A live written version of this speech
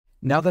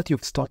Now that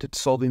you've started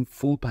solving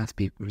full past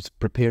papers,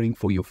 preparing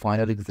for your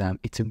final exam,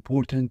 it's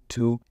important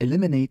to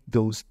eliminate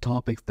those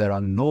topics that are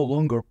no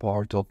longer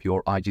part of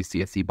your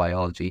IGCSE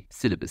Biology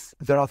syllabus.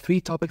 There are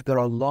 3 topics that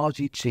are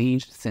largely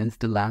changed since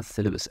the last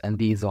syllabus, and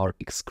these are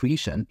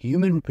excretion,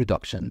 human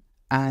reproduction,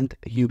 and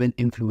human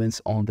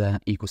influence on the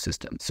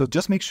ecosystem. So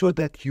just make sure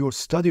that your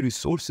study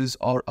resources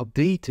are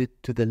updated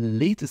to the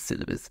latest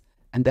syllabus,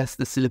 and that's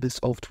the syllabus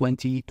of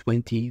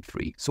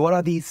 2023. So what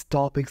are these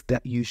topics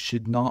that you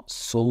should not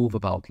solve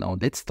about now?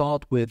 Let's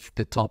start with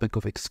the topic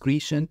of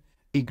excretion.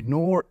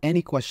 Ignore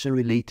any question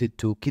related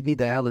to kidney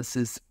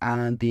dialysis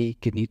and the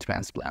kidney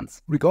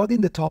transplants.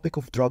 Regarding the topic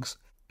of drugs,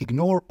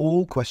 ignore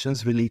all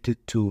questions related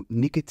to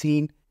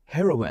nicotine,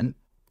 heroin,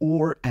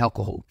 or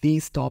alcohol.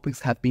 These topics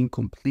have been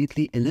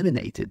completely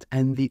eliminated,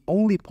 and the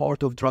only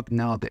part of drug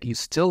now that you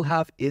still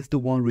have is the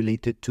one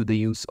related to the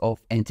use of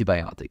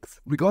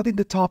antibiotics. Regarding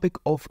the topic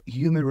of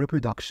human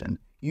reproduction,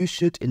 you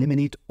should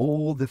eliminate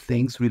all the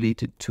things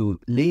related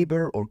to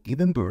labor or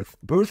giving birth,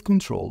 birth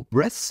control,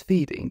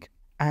 breastfeeding,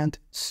 and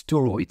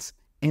steroids,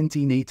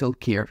 antenatal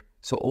care.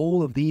 So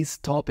all of these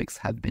topics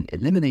have been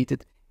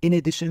eliminated, in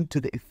addition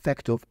to the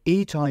effect of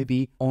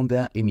HIV on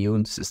the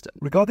immune system.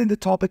 Regarding the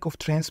topic of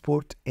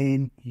transport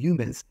in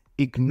humans,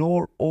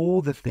 ignore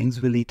all the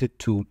things related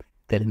to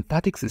the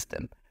lymphatic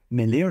system,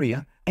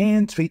 malaria,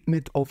 and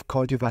treatment of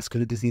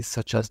cardiovascular disease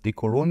such as the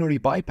coronary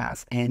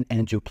bypass and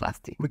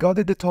angioplasty.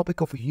 Regarding the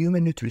topic of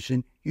human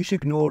nutrition, you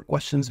should ignore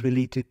questions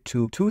related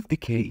to tooth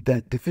decay,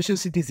 the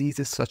deficiency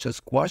diseases such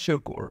as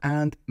kwashiorkor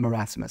and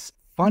marasmus.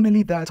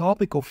 Finally, the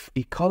topic of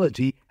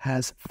ecology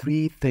has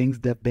 3 things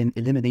that have been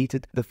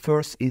eliminated. The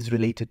first is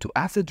related to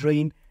acid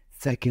rain,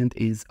 second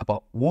is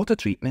about water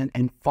treatment,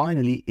 and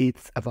finally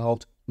it's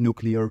about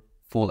nuclear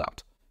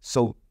fallout.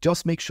 So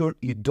just make sure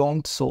you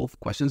don't solve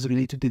questions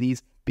related to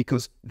these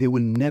because they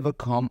will never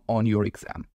come on your exam.